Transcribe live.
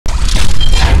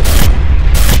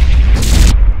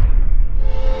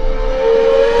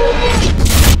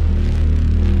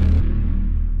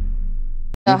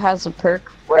has a perk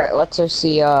where it lets us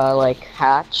see like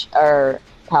hatch or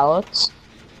pallets.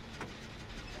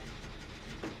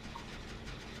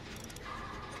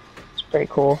 It's pretty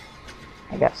cool,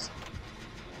 I guess.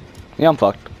 Yeah, I'm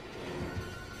fucked.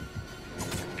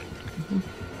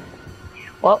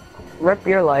 Well, rip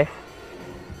your life.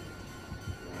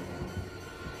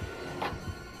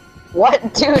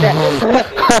 What, dude?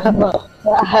 I'm a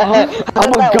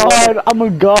god. I'm a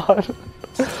god.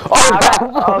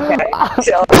 Oh,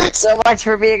 okay. So much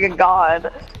for being a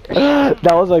god.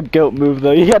 That was a goat move,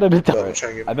 though. You gotta detect.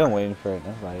 I've been waiting for it.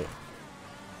 That's right.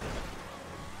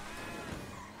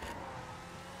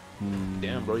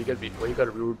 Damn, bro, you gotta be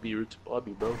rude to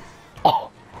Bobby, bro.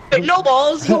 Oh. Hey, no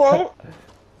balls. You won't.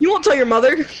 You won't tell your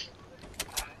mother.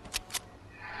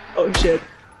 Oh shit.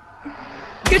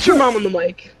 Get your mom on the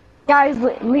mic. Guys,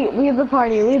 leave the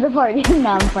party. Leave the party.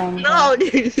 No, I'm playing. No,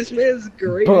 dude, this man's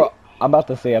great. Bro, I'm about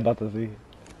to see.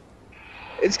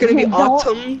 It's gonna be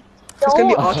autumn. It's gonna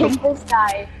be autumn. Don't this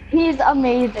guy. He's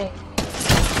amazing.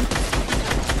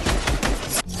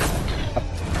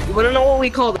 You wanna know what we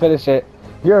call it? Finish it.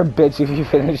 You're a bitch if you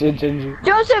finish it, Ginger.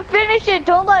 Joseph, finish it.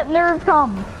 Don't let Nerve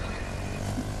come.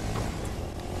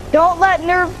 Don't let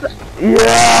Nerve.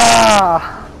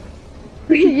 Yeah.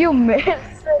 You missed it.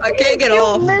 I can't get you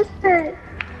off. You missed it.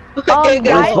 I can't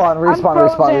get guys, off.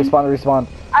 Respawn.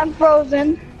 I'm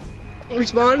frozen.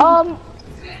 Respawn?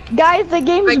 Guys, the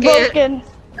game's broken.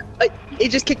 It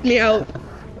just kicked me out.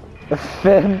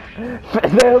 Finn.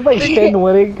 That was like Finn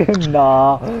winning.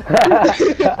 Nah.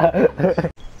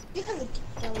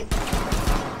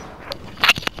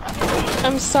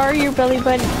 I'm sorry your belly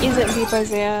button isn't deep,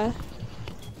 Isaiah.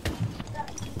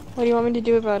 What do you want me to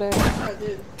do about it? I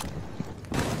did.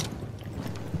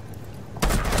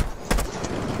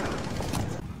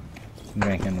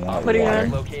 Drinking water. What are you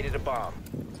doing? Located a bomb.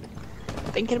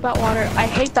 Thinking about water. I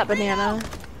hate that banana.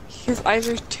 His eyes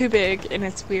are too big and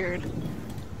it's weird.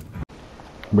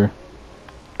 Bruh.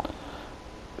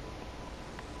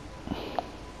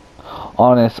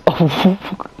 Honest.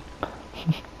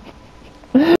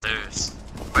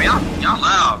 Bro, y'all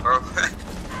loud, bro.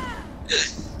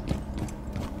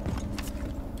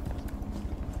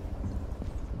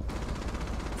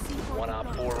 One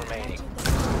op 4 remaining.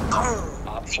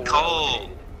 Op 4 eliminated.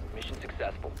 Mission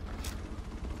successful.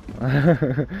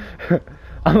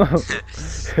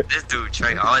 This dude,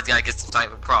 Trey, always gotta get some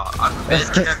type of prop. I'm the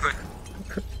best camera.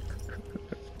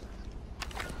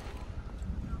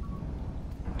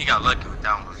 He got lucky with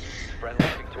that one. Friendly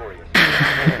victorious.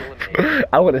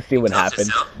 I wanna see what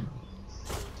happened.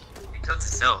 He killed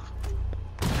himself.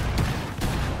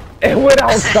 It went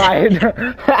outside.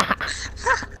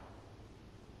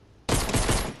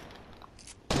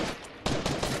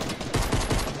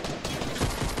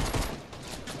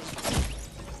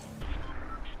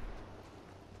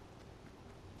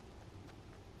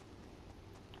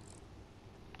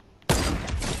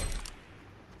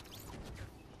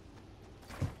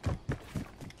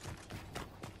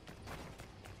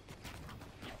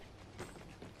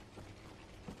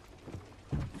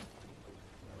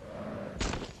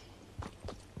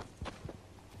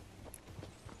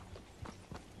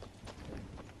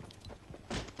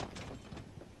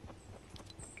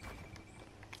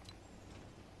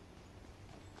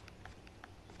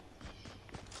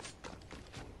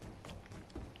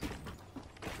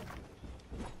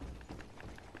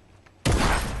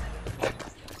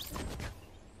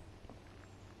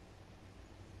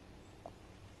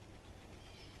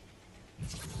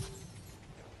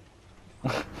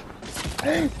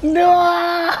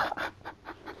 No!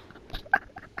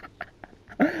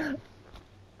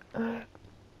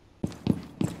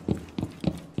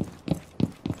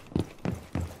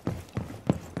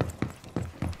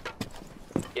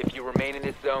 If you remain in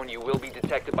this zone, you will be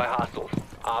detected by hostiles.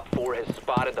 Op 4 has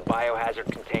spotted the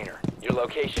biohazard container. Your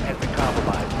location has been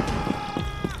compromised.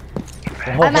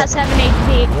 I'm at 7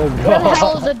 HP. Where the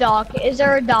hell is a dock? Is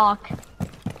there a dock?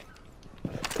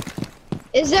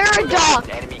 Is there a dock?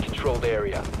 Enemy controlled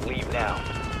area. Leave now.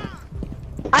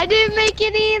 I didn't make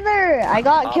it either. I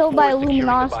got killed by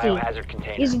Illuminati.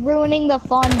 He's ruining the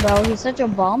fun, bro. He's such a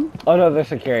bum. Oh no, they're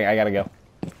securing. I gotta go.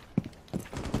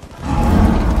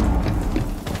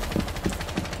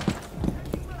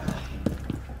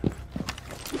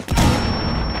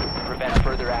 Prevent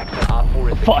further access. Op 4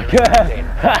 is Fuck. securing the container.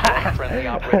 One friendly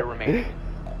operator remaining.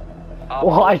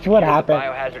 Watch what happened.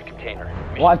 Biohazard container.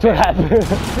 Watch what happened.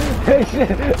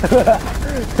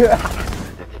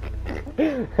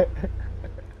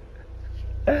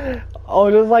 Oh,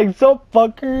 just like some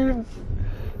fuckers.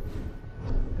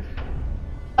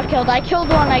 I killed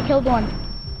one.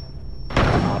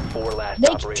 Op 4 last They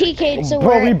operator TK'd, so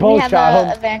Bro, we we both have shot an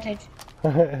him. advantage.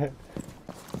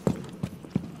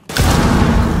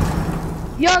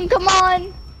 Young, come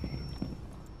on!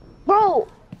 Bro!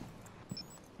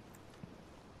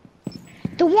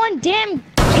 The one damn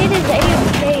kid is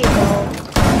AFK, bro.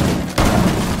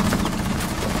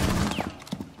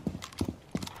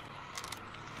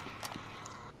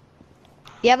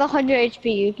 You have 100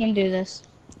 HP, you can do this.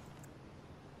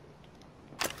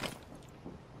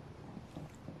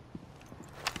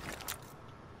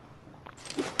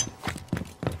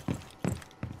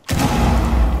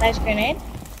 Nice grenade.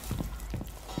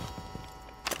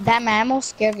 That mammal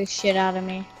scared the shit out of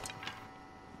me.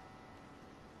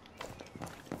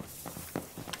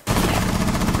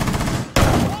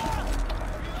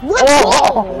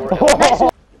 Oh!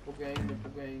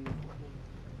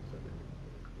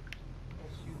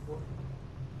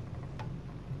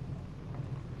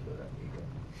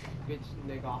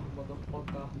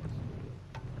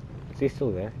 Is he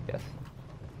still there? Yes.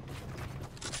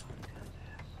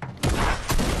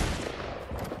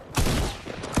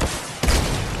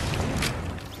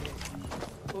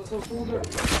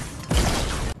 So